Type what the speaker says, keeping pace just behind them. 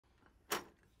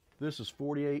This is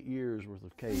 48 years worth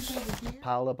of case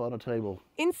piled up on a table.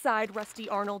 Inside Rusty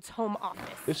Arnold's home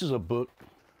office. This is a book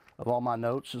of all my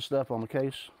notes and stuff on the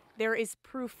case. There is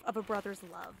proof of a brother's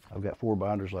love. I've got 4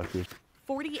 binders like this.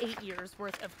 48 years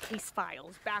worth of case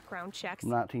files, background checks.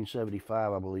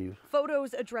 1975, I believe.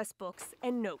 Photos, address books,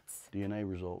 and notes. DNA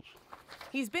results.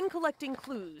 He's been collecting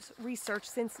clues, research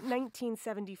since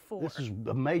 1974. This is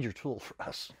a major tool for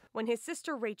us. When his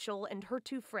sister Rachel and her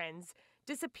 2 friends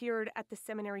disappeared at the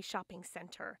seminary shopping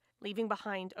center, leaving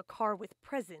behind a car with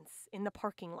presents in the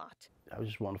parking lot. I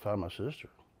just wanted to find my sister.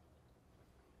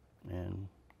 And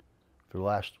for the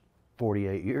last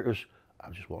 48 years, I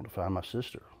just wanted to find my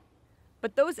sister.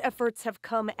 But those efforts have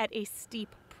come at a steep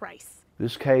price.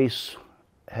 This case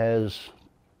has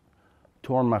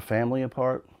torn my family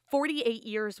apart. 48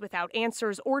 years without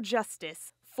answers or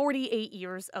justice. 48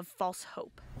 years of false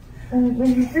hope. When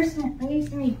we first met, I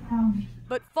used to make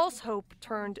But false hope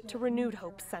turned to renewed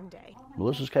hope Sunday.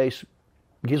 Melissa's case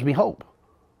gives me hope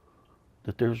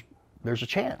that there's a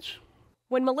chance.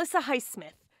 When Melissa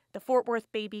Highsmith, the Fort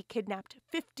Worth baby kidnapped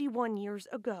 51 years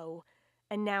ago,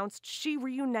 announced she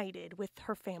reunited with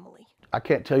her family. I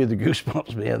can't tell you the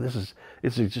goosebumps, man.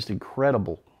 It's just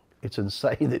incredible. It's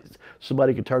insane that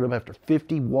somebody could turn up after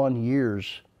 51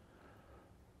 years.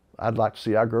 I'd like to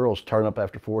see our girls turn up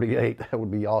after 48. That would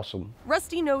be awesome.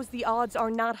 Rusty knows the odds are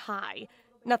not high.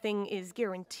 Nothing is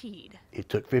guaranteed. It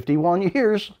took 51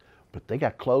 years, but they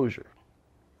got closure.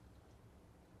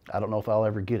 I don't know if I'll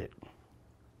ever get it,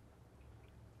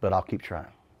 but I'll keep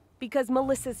trying. Because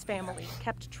Melissa's family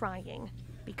kept trying,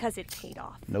 because it paid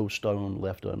off. No stone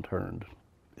left unturned.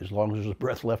 As long as there's a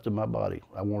breath left in my body,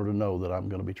 I want her to know that I'm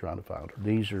going to be trying to find her.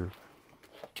 Here's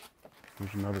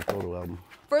another photo album.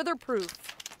 Further proof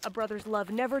a brother's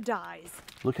love never dies.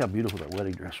 Look how beautiful that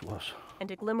wedding dress was. And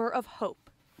a glimmer of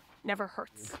hope never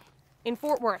hurts. In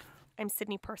Fort Worth, I'm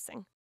Sydney Persing.